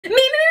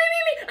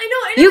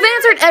I know. You've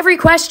answered every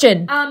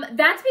question.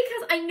 That's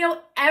because I know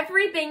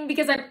everything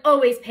because I'm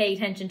always paying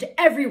attention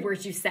to every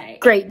word you say.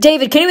 Great.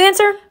 David, can you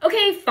answer?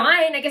 Okay,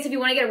 fine. I guess if you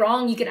want to get it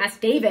wrong, you can ask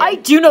David. I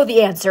do know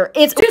the answer.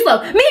 It's... Too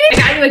slow. Meaning I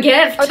got you a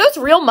gift. Are those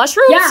real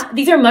mushrooms? Yeah,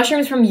 these are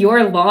mushrooms from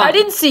your lawn. I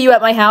didn't see you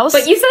at my house.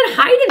 But you said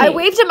hi to me. I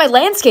waved at my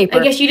landscaper.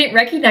 I guess you didn't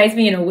recognize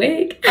me in a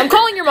wig. I'm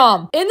calling your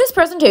mom. In this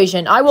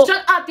presentation, I will...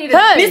 Shut up, David.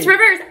 Hey. Miss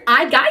Rivers,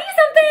 I got you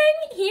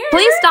something here.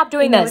 Please stop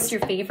doing this. What's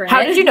your favorite?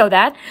 How did you know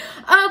that?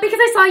 Oh, because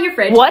I saw your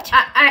fridge. What?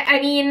 I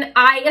mean,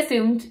 I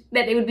assumed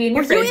that it would be in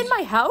your fridge. Were you in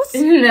my house?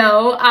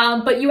 No,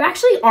 but you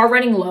actually are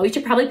running low. You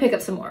should probably pick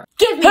up some more.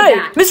 Give me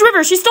that. Miss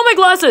Rivers, she stole my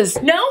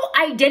glasses. No,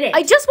 I didn't.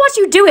 I just watched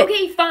you do it.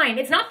 Okay, fine.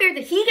 It's not fair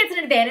that he gets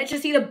an advantage to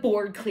see the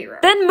board clearer.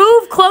 Then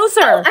move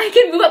closer. Oh, I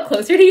can move up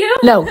closer to you?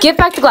 No, give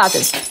back the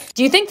glasses.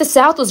 Do you think the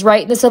South was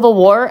right in the Civil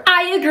War?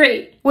 I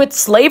agree. With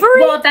slavery?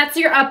 Well, if that's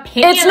your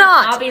opinion, it's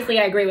not. Obviously,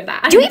 I agree with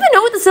that. Do you even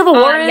know what the Civil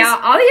War is? Yeah,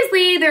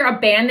 obviously, they're a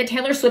band that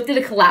Taylor Swift did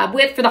a collab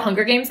with for the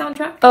Hunger Games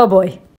soundtrack. Oh, boy.